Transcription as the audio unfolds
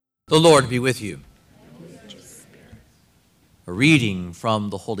The Lord be with you. A reading from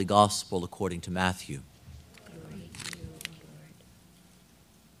the Holy Gospel according to Matthew.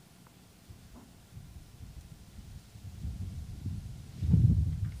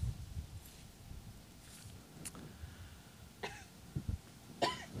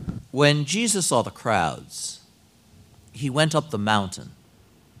 When Jesus saw the crowds, he went up the mountain,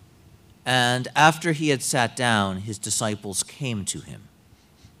 and after he had sat down, his disciples came to him.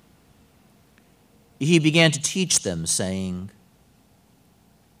 He began to teach them, saying,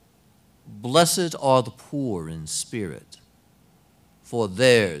 "Blessed are the poor in spirit, for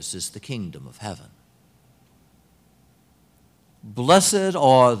theirs is the kingdom of heaven. Blessed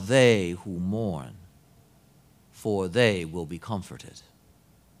are they who mourn, for they will be comforted.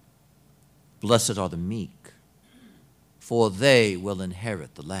 Blessed are the meek, for they will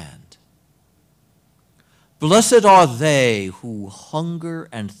inherit the land. Blessed are they who hunger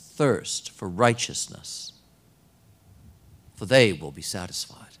and thirst for righteousness, for they will be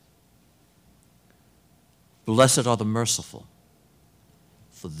satisfied. Blessed are the merciful,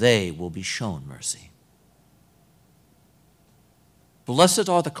 for they will be shown mercy. Blessed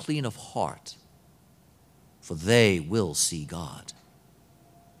are the clean of heart, for they will see God.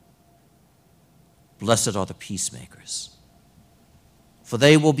 Blessed are the peacemakers, for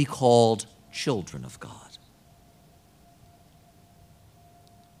they will be called children of God.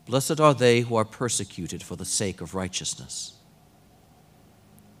 Blessed are they who are persecuted for the sake of righteousness,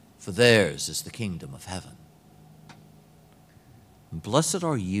 for theirs is the kingdom of heaven. And blessed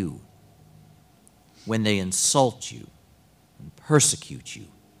are you when they insult you and persecute you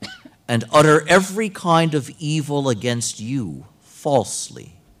and utter every kind of evil against you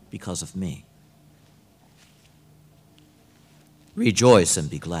falsely because of me. Rejoice and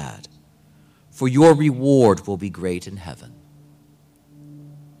be glad, for your reward will be great in heaven."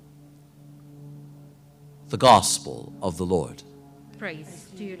 The Gospel of the Lord. Praise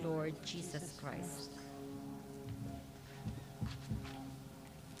to you, Lord Jesus Christ.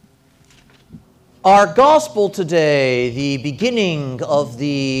 Our Gospel today, the beginning of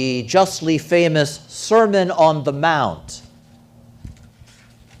the justly famous Sermon on the Mount,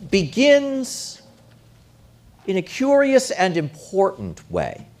 begins in a curious and important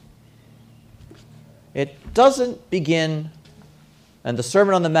way. It doesn't begin, and the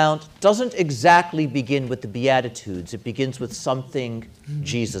Sermon on the Mount doesn't exactly begin with the Beatitudes. It begins with something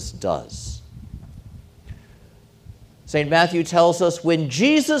Jesus does. St. Matthew tells us when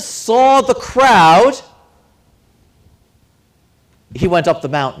Jesus saw the crowd, he went up the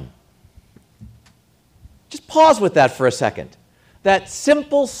mountain. Just pause with that for a second. That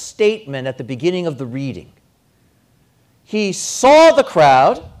simple statement at the beginning of the reading. He saw the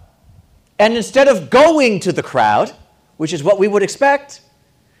crowd, and instead of going to the crowd, which is what we would expect,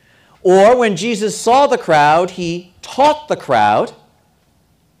 or when Jesus saw the crowd, he taught the crowd,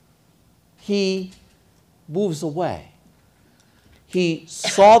 he moves away. He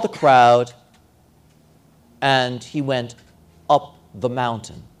saw the crowd, and he went up the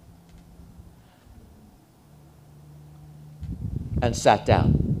mountain and sat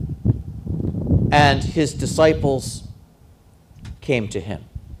down. And his disciples came to him.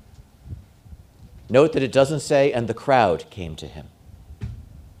 Note that it doesn't say, and the crowd came to him.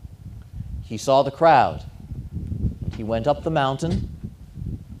 He saw the crowd. He went up the mountain,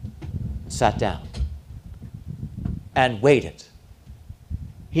 sat down, and waited.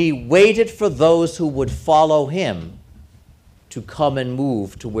 He waited for those who would follow him to come and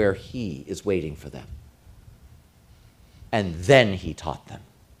move to where he is waiting for them. And then he taught them.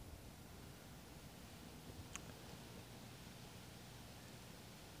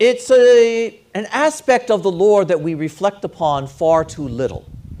 It's an aspect of the Lord that we reflect upon far too little,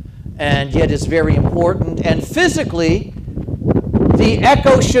 and yet is very important. And physically, the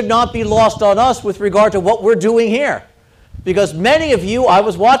echo should not be lost on us with regard to what we're doing here. Because many of you, I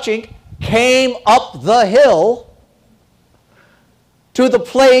was watching, came up the hill to the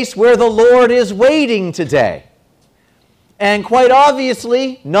place where the Lord is waiting today. And quite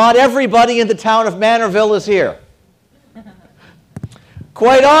obviously, not everybody in the town of Manorville is here.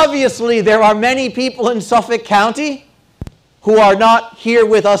 Quite obviously, there are many people in Suffolk County who are not here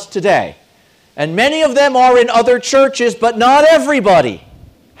with us today. And many of them are in other churches, but not everybody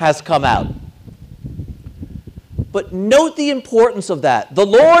has come out. But note the importance of that. The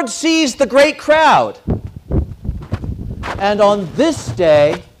Lord sees the great crowd. And on this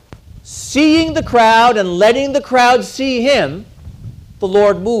day, seeing the crowd and letting the crowd see him, the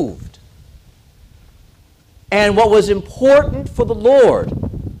Lord moved. And what was important for the Lord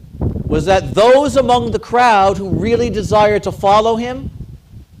was that those among the crowd who really desired to follow him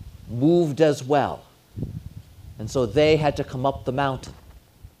moved as well. And so they had to come up the mountain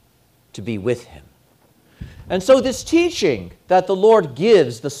to be with him. And so this teaching that the Lord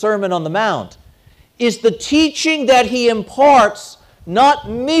gives, the Sermon on the Mount, is the teaching that he imparts not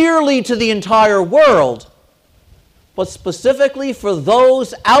merely to the entire world, but specifically for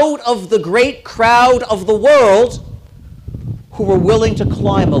those out of the great crowd of the world who were willing to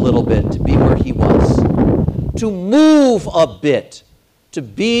climb a little bit to be where he was, to move a bit to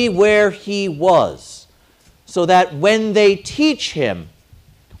be where he was, so that when they teach him,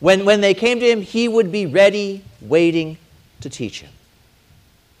 when they came to him, he would be ready, waiting to teach him.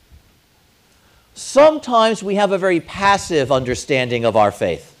 Sometimes we have a very passive understanding of our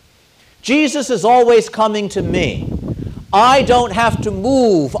faith. Jesus is always coming to me. I don't have to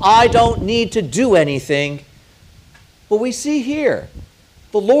move. I don't need to do anything. But we see here,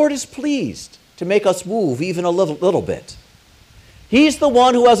 the Lord is pleased to make us move even a little bit. He's the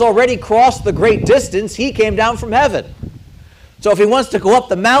one who has already crossed the great distance. He came down from heaven. So if he wants to go up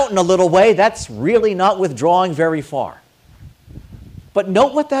the mountain a little way, that's really not withdrawing very far. But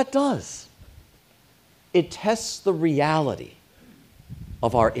note what that does. It tests the reality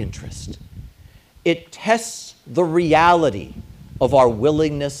of our interest. It tests the reality of our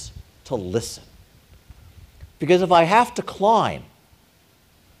willingness to listen. Because if I have to climb,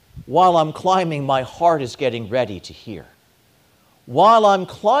 while I'm climbing, my heart is getting ready to hear. While I'm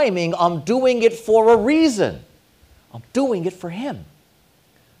climbing, I'm doing it for a reason. I'm doing it for him.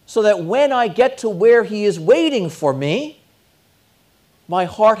 So that when I get to where he is waiting for me, my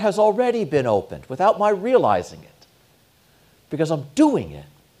heart has already been opened without my realizing it. Because I'm doing it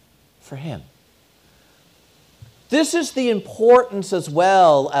for him. This is the importance as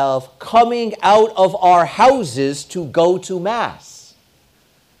well of coming out of our houses to go to Mass.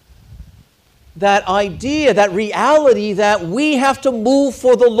 That idea, that reality that we have to move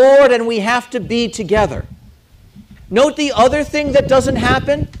for the Lord and we have to be together. Note the other thing that doesn't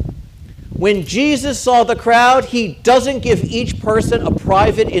happen. When Jesus saw the crowd, he doesn't give each person a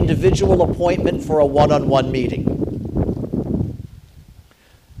private individual appointment for a one-on-one meeting.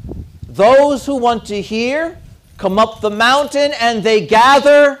 Those who want to hear come up the mountain and they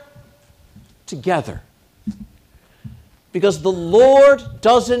gather together. Because the Lord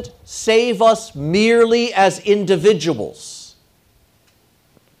doesn't save us merely as individuals.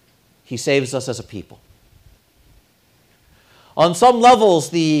 He saves us as a people. On some levels,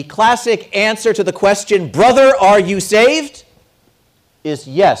 the classic answer to the question, "Brother, are you saved?" is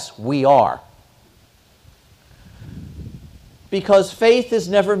yes, we are. Because faith is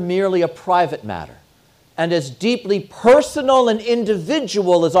never merely a private matter. And as deeply personal and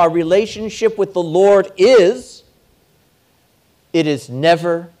individual as our relationship with the Lord is, it is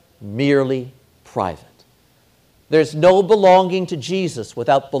never merely private. There's no belonging to Jesus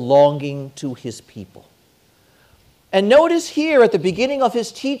without belonging to his people. And notice here at the beginning of his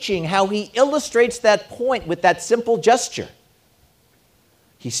teaching how he illustrates that point with that simple gesture.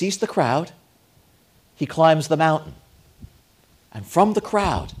 He sees the crowd, he climbs the mountain, and from the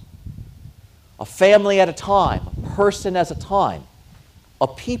crowd, a family at a time, a person at a time, a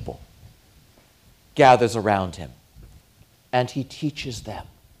people gathers around him, and he teaches them.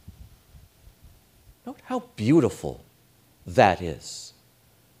 Note how beautiful that is.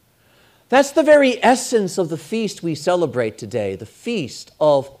 That's the very essence of the feast we celebrate today, the Feast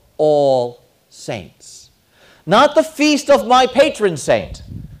of All Saints. Not the feast of my patron saint,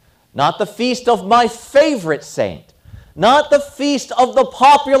 not the feast of my favorite saint, not the feast of the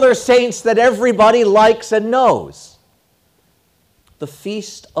popular saints that everybody likes and knows. The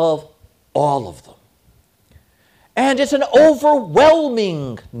feast of all of them. And it's an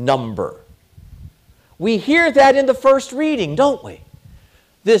overwhelming number. We hear that in the first reading, don't we?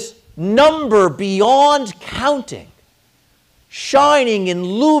 This number beyond counting, shining in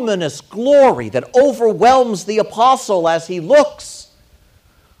luminous glory that overwhelms the apostle as he looks.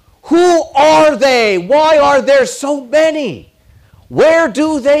 Who are they? Why are there so many? Where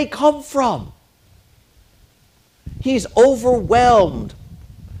do they come from? He's overwhelmed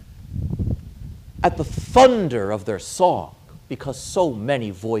at the thunder of their song because so many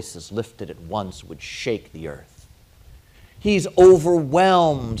voices lifted at once would shake the earth. He's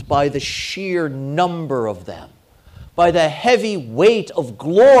overwhelmed by the sheer number of them, by the heavy weight of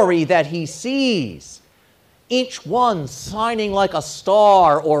glory that he sees, each one shining like a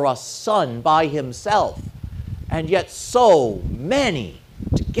star or a sun by himself, and yet so many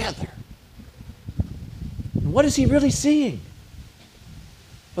together. What is he really seeing?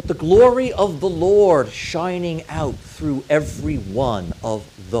 But the glory of the Lord shining out through every one of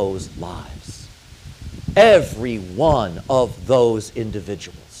those lives, every one of those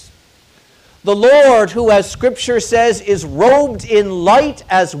individuals. The Lord, who, as Scripture says, is robed in light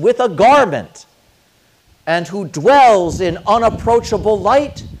as with a garment, and who dwells in unapproachable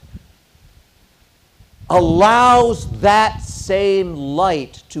light, allows that same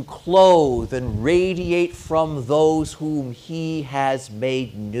light to clothe and radiate from those whom he has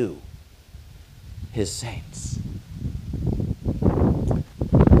made new, his saints.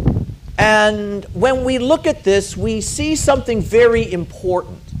 And when we look at this, we see something very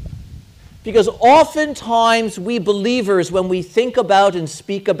important. Because oftentimes we believers, when we think about and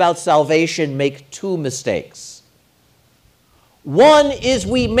speak about salvation, make two mistakes. One is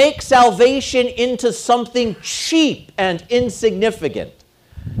we make salvation into something cheap and insignificant,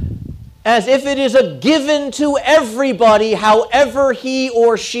 as if it is a given to everybody, however he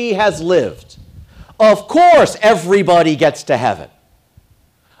or she has lived. Of course, everybody gets to heaven.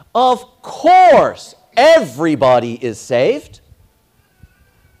 Of course, everybody is saved.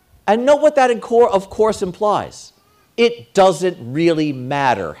 And note what that, of course, implies. It doesn't really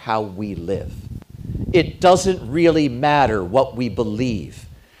matter how we live. It doesn't really matter what we believe.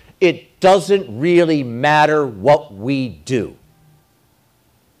 It doesn't really matter what we do.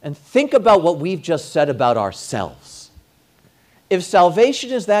 And think about what we've just said about ourselves. If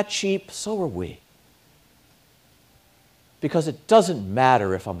salvation is that cheap, so are we. Because it doesn't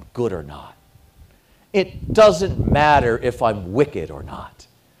matter if I'm good or not. It doesn't matter if I'm wicked or not.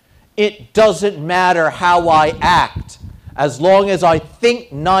 It doesn't matter how I act. As long as I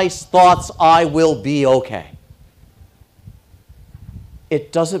think nice thoughts, I will be okay.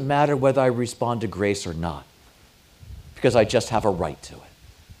 It doesn't matter whether I respond to grace or not, because I just have a right to it.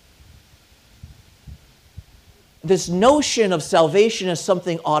 This notion of salvation as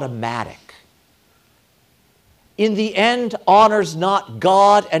something automatic, in the end, honors not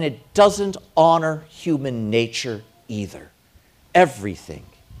God, and it doesn't honor human nature either. Everything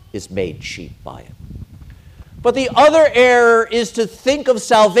is made cheap by it. But the other error is to think of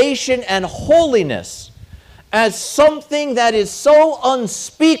salvation and holiness as something that is so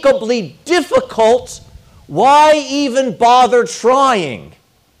unspeakably difficult, why even bother trying?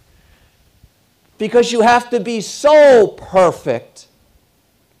 Because you have to be so perfect.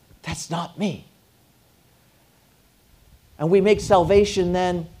 That's not me. And we make salvation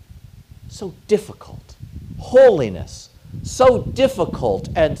then so difficult. Holiness so difficult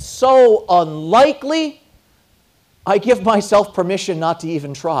and so unlikely, I give myself permission not to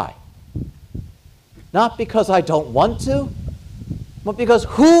even try. Not because I don't want to, but because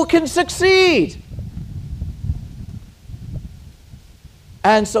who can succeed?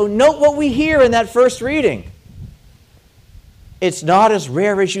 And so note what we hear in that first reading. It's not as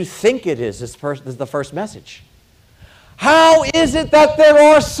rare as you think it is the first message. How is it that there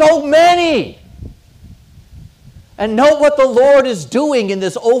are so many? And note what the Lord is doing in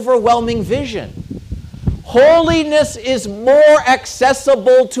this overwhelming vision. Holiness is more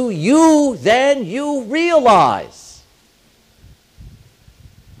accessible to you than you realize.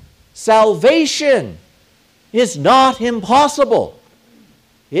 Salvation is not impossible.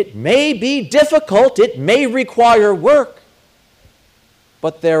 It may be difficult, it may require work,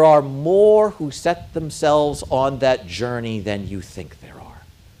 but there are more who set themselves on that journey than you think there are.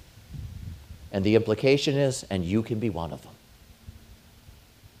 And the implication is, and you can be one of them.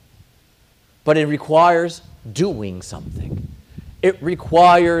 But it requires doing something. It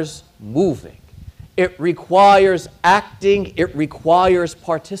requires moving. It requires acting. It requires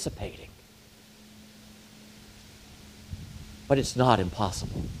participating. But it's not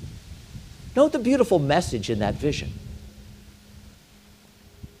impossible. Note the beautiful message in that vision.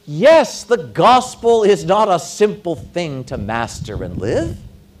 Yes, the gospel is not a simple thing to master and live.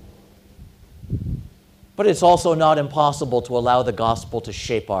 But it's also not impossible to allow the gospel to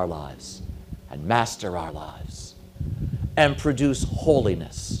shape our lives and master our lives and produce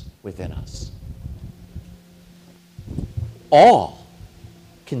holiness within us. All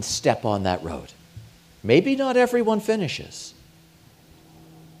can step on that road. Maybe not everyone finishes,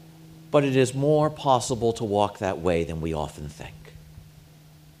 but it is more possible to walk that way than we often think.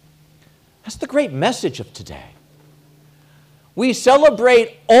 That's the great message of today. We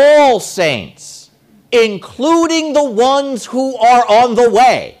celebrate all saints, including the ones who are on the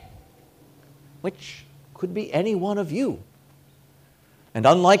way, which could be any one of you. And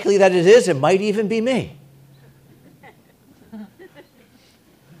unlikely that it is, it might even be me.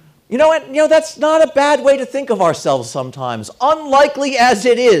 You know what? That's not a bad way to think of ourselves sometimes. Unlikely as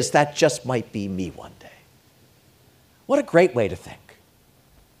it is, that just might be me one day. What a great way to think.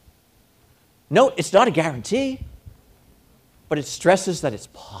 No, it's not a guarantee, but it stresses that it's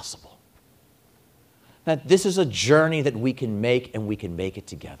possible. That this is a journey that we can make, and we can make it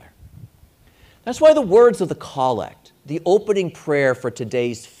together. That's why the words of the collect, the opening prayer for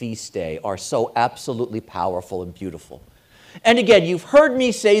today's feast day, are so absolutely powerful and beautiful. And again, you've heard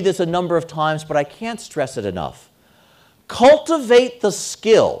me say this a number of times, but I can't stress it enough. Cultivate the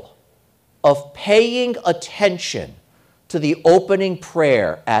skill of paying attention to the opening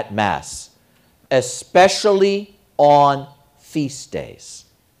prayer at Mass, especially on feast days,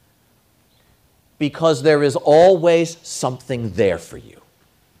 because there is always something there for you.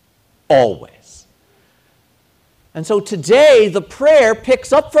 Always. And so today, the prayer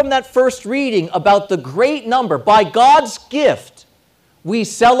picks up from that first reading about the great number. By God's gift, we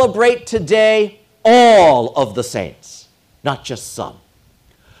celebrate today all of the saints, not just some.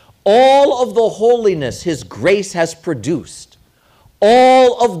 All of the holiness His grace has produced,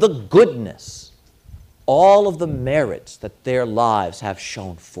 all of the goodness, all of the merits that their lives have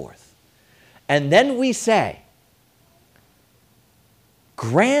shown forth. And then we say,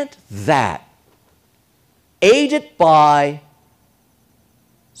 grant that, aided by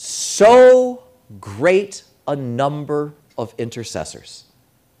so great a number of intercessors.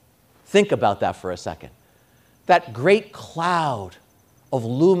 Think about that for a second. That great cloud of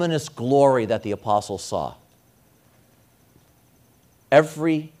luminous glory that the apostles saw.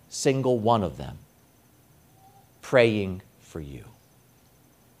 Every single one of them praying for you.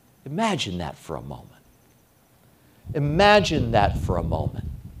 Imagine that for a moment. Imagine that for a moment.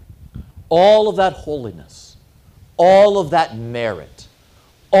 All of that holiness, all of that merit,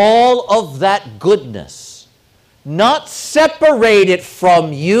 all of that goodness, not separated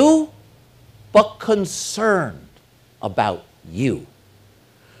from you, but concerned about you.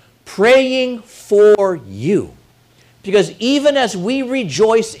 Praying for you. Because even as we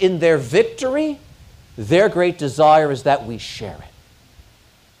rejoice in their victory, their great desire is that we share it.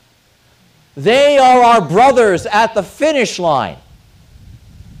 They are our brothers at the finish line,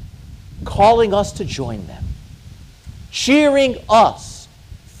 calling us to join them, cheering us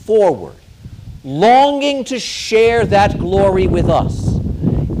forward, longing to share that glory with us,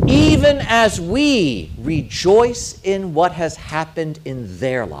 even as we rejoice in what has happened in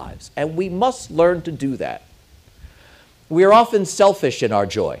their lives. And we must learn to do that. We are often selfish in our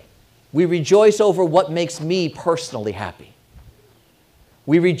joy. We rejoice over what makes me personally happy.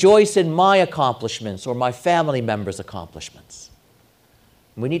 We rejoice in my accomplishments or my family members' accomplishments.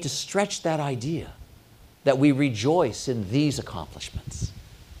 We need to stretch that idea that we rejoice in these accomplishments,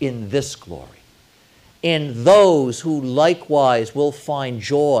 in this glory, in those who likewise will find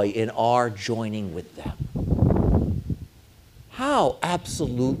joy in our joining with them. How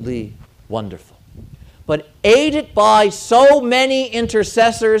absolutely wonderful. But aided by so many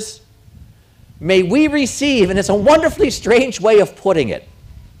intercessors, may we receive, and it's a wonderfully strange way of putting it,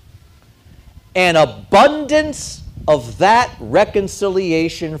 an abundance of that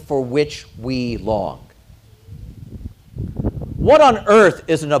reconciliation for which we long. What on earth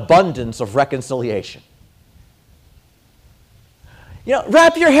is an abundance of reconciliation?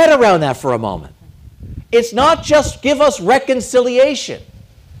 Wrap your head around that for a moment. It's not just give us reconciliation,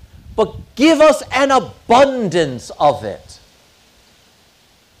 but give us an abundance of it.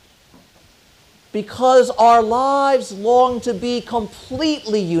 Because our lives long to be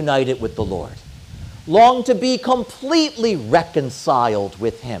completely united with the Lord, long to be completely reconciled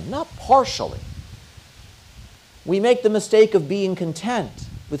with Him, not partially. We make the mistake of being content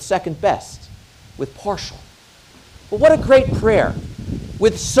with second best, with partial. But what a great prayer.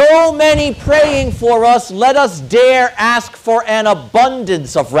 With so many praying for us, let us dare ask for an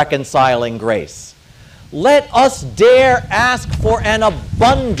abundance of reconciling grace. Let us dare ask for an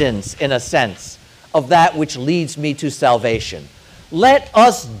abundance, in a sense, of that which leads me to salvation. Let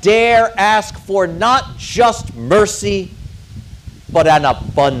us dare ask for not just mercy, but an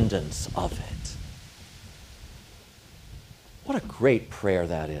abundance of it. What a great prayer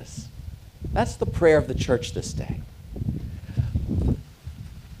that is. That's the prayer of the church this day.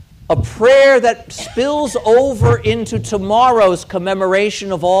 A prayer that spills over into tomorrow's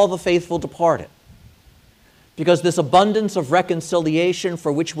commemoration of all the faithful departed. Because this abundance of reconciliation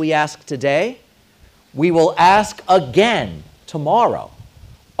for which we ask today, we will ask again tomorrow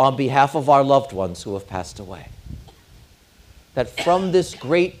on behalf of our loved ones who have passed away. That from this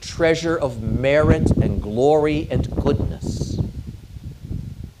great treasure of merit and glory and goodness,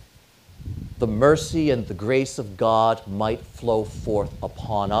 the mercy and the grace of God might flow forth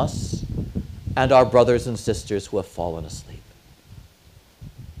upon us and our brothers and sisters who have fallen asleep.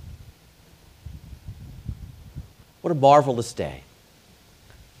 What a marvelous day.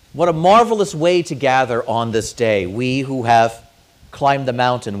 What a marvelous way to gather on this day, we who have climbed the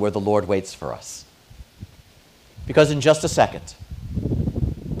mountain where the Lord waits for us. Because in just a second,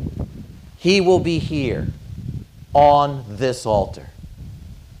 He will be here on this altar.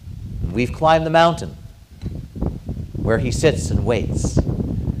 We've climbed the mountain where he sits and waits.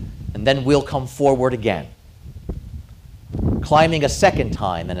 And then we'll come forward again, climbing a second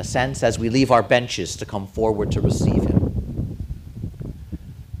time, in a sense, as we leave our benches to come forward to receive him.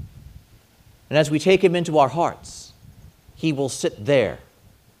 And as we take him into our hearts, he will sit there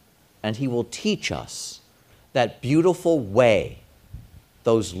and he will teach us that beautiful way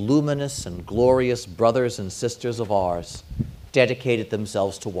those luminous and glorious brothers and sisters of ours dedicated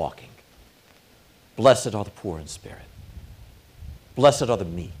themselves to walking. Blessed are the poor in spirit. Blessed are the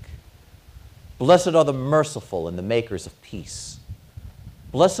meek. Blessed are the merciful and the makers of peace.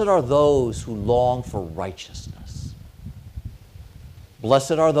 Blessed are those who long for righteousness.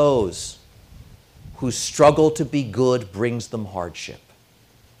 Blessed are those whose struggle to be good brings them hardship.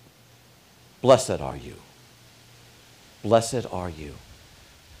 Blessed are you. Blessed are you.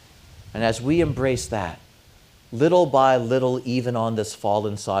 And as we embrace that, little by little, even on this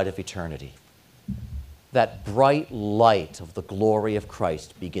fallen side of eternity, that bright light of the glory of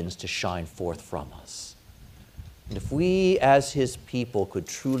Christ begins to shine forth from us. And if we as his people could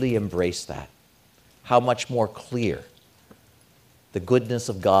truly embrace that, how much more clear the goodness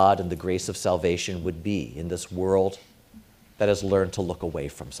of God and the grace of salvation would be in this world that has learned to look away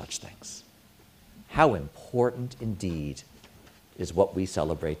from such things. How important indeed is what we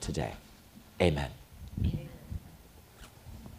celebrate today. Amen. Amen.